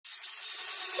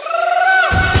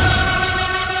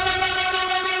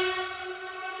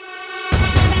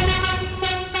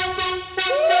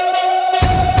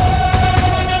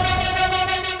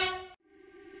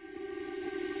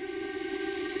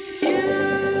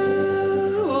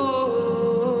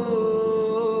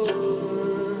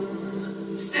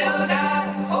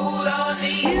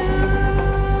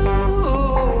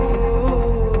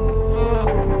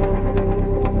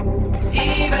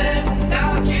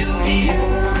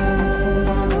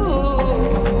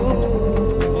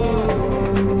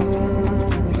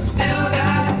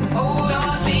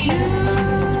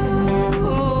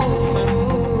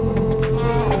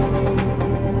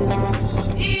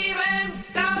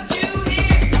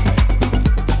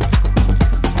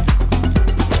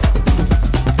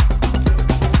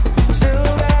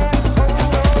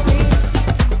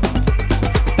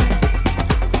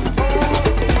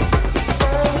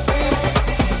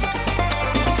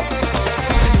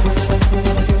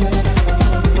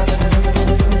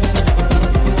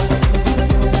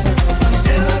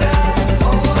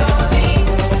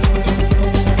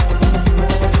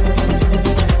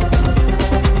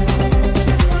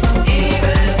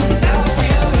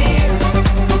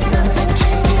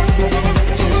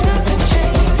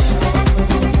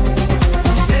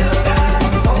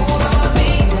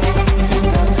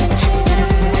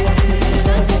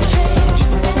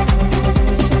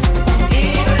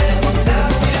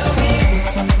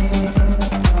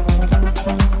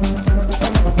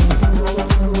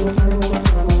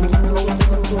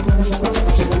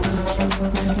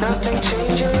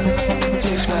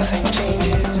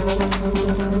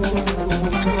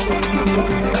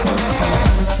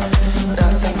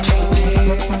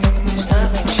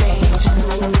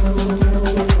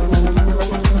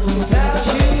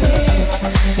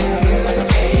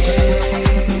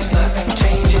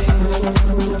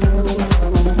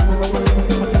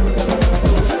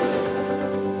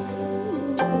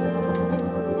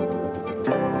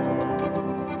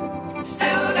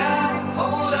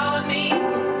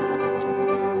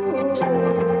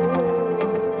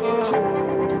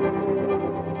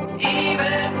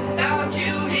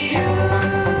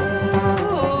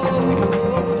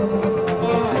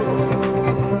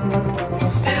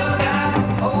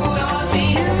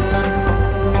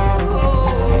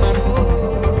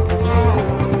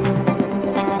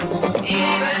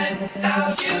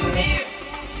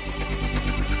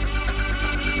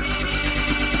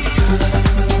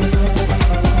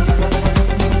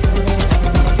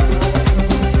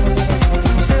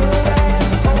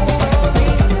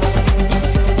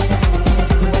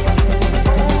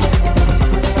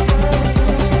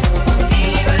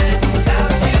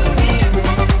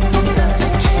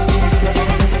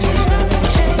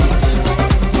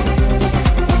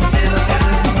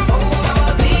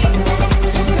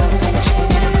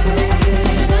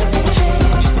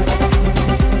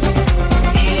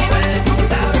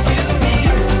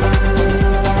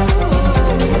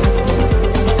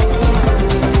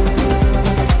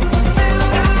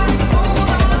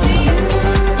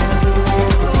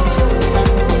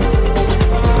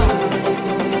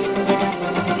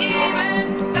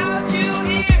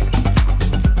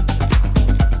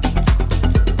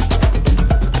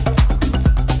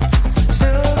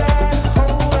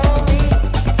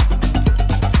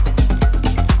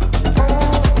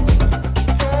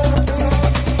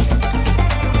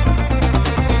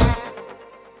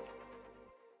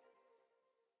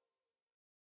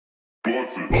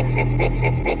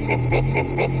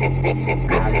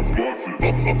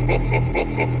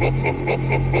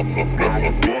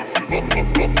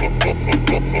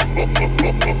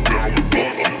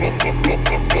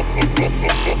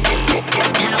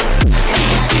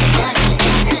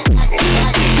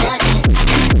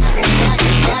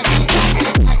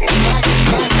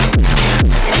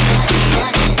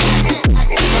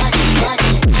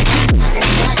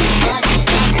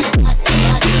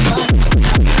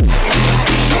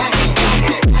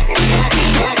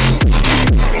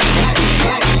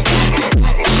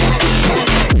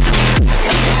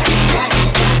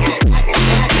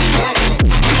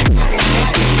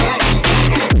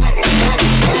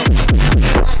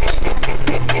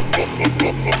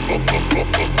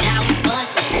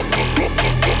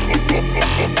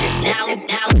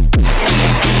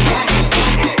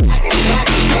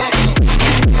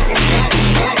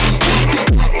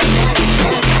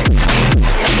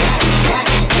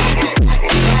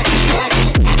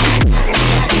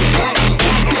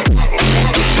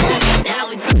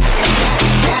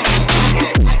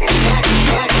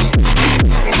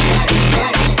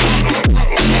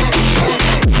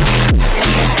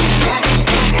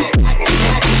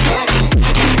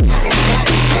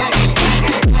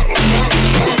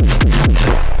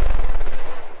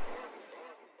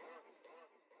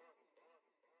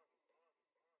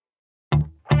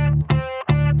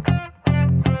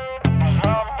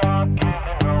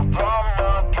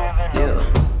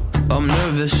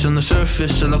On the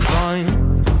surface I look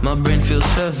fine. My brain feels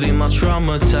heavy, my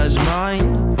traumatized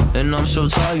mind. And I'm so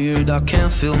tired, I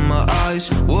can't feel my eyes.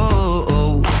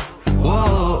 Whoa,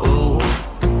 whoa.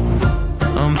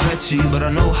 I'm petty, but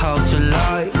I know how to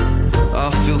lie.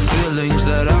 I feel feelings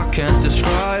that I can't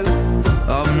describe.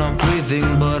 I'm not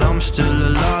breathing, but I'm still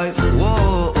alive.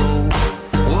 Whoa,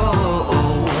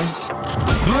 whoa.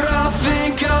 But I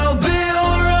think I'll be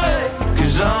alright,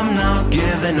 'cause I'm not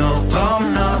giving up,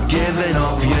 I'm not giving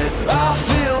up yet. I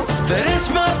feel that it's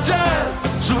my time,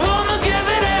 so I'ma give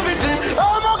it everything.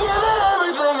 I'ma give it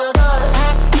everything I got.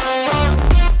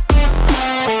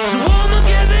 So I'ma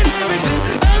give it everything.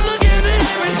 I'ma give it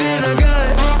everything I got.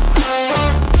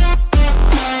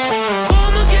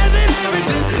 I'ma give it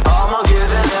everything. I'ma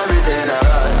give it everything I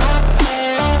got.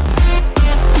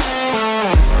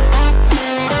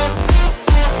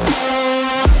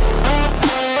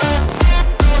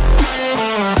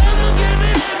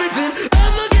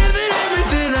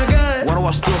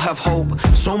 Have hope.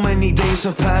 So many days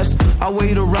have passed. I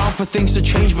wait around for things to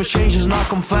change, but change has not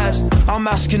come fast. I'm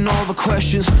asking all the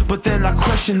questions, but then I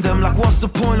question them. Like, what's the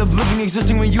point of living,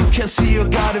 existing when you can't see your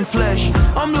God in flesh?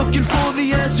 I'm looking for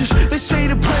the answers, they say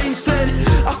to pray instead.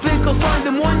 I think I'll find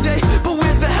them one day, but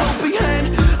with a helping hand.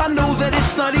 I know that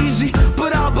it's not easy,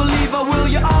 but I believe I will.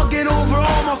 Yeah, I'll get over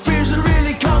all my fears and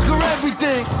really conquer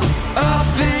everything. I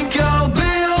think I'll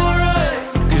be alright,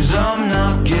 'cause I'm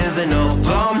not giving up,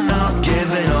 I'm not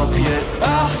giving up yet.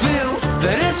 I feel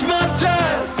that it's my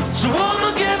time, so I'ma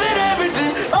give it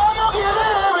everything. I'ma give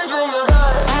it everything I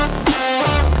got.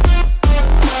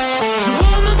 So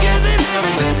I'ma give it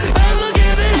everything. I'ma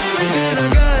give it everything I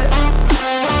got.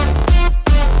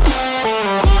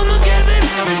 I'ma give it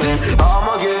everything.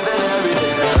 I'ma give it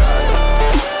everything I got.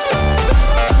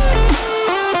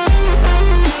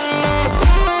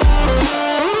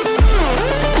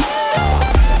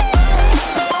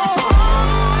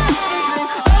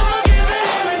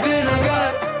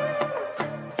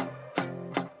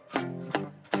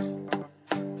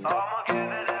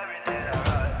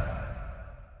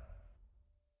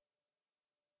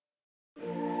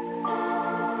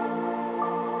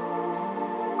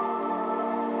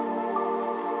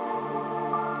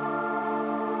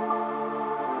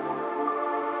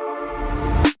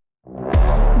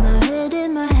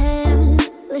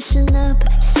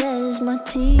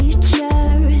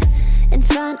 teacher in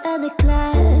front of the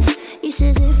class. He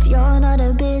says if you're not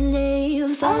a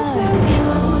believer, I'll love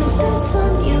you, is that's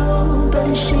on you.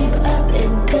 Better shape up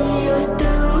and pay your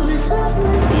dues. I'll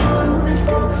love you, is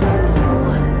that's on you.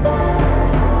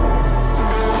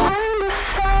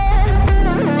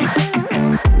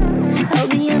 I'll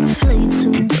be on a flight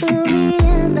soon to the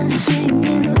end. I sing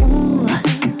you.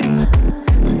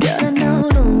 Gotta know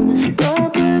all this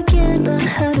propaganda.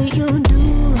 How do you do?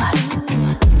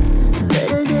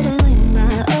 Better that I like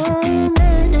my own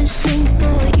medicine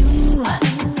for you.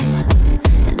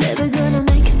 Never gonna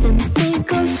make them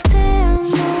think I'll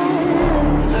stand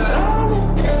there. For all the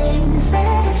things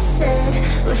that I've said,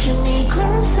 pushing me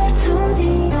closer to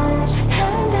the edge.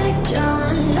 And I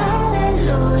don't know that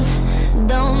lose.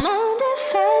 Don't mind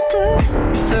if I do.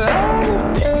 For all the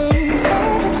things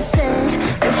that I've said,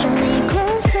 pushing me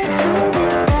closer to the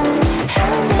edge.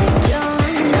 And I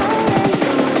don't know that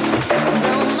lose.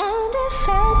 Don't mind if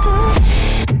I do.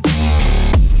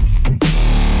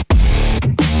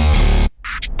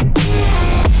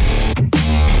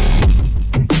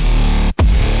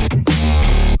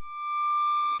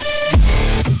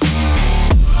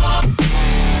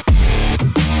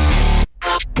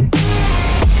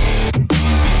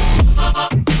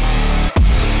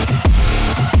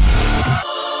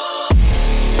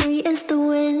 Free as the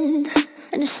wind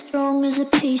and as strong as a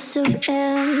piece of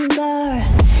amber.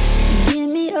 Give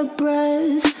me a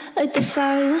breath like the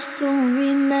fire you'll soon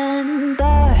remember.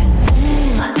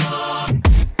 Ooh.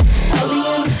 I'll be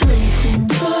on the fleet soon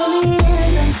till the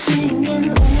end. I'm singing.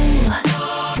 Ooh.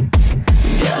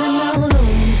 Gotta know all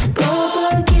this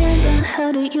propaganda. How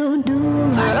do you do?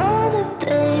 For all the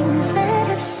things that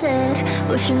I've said,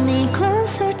 pushing me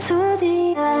closer to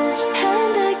the edge.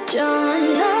 And I don't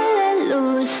know that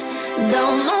lose.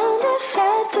 Don't mind if I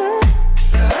do.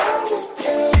 For all the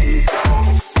things that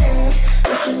I've said,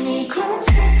 pushing me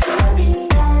closer to the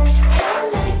edge.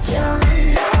 And I don't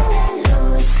know that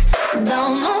lose.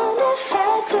 Don't mind if I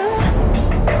do.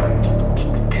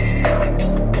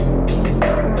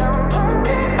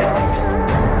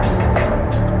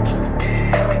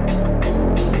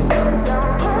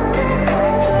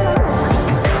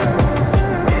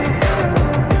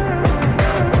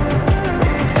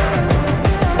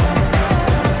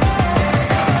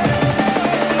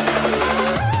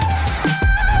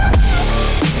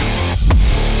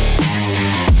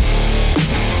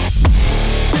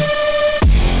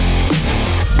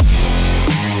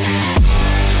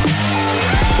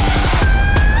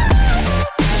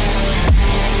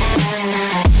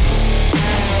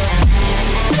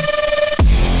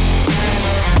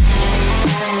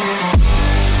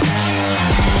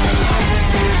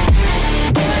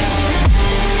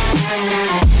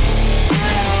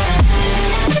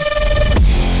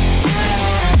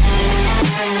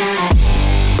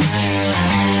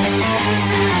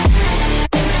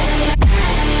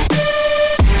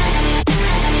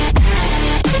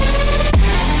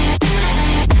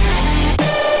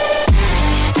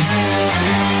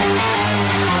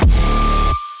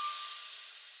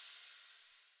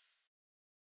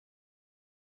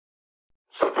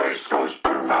 The bass goes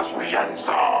boom as we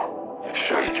enter,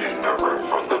 shaking the room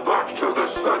from the back to the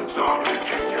center.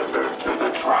 Making you move to the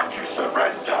track, you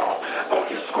surrender.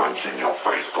 Body scrunching your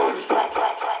face, closed up.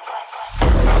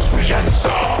 Boom as we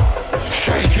enter,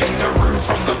 shaking the room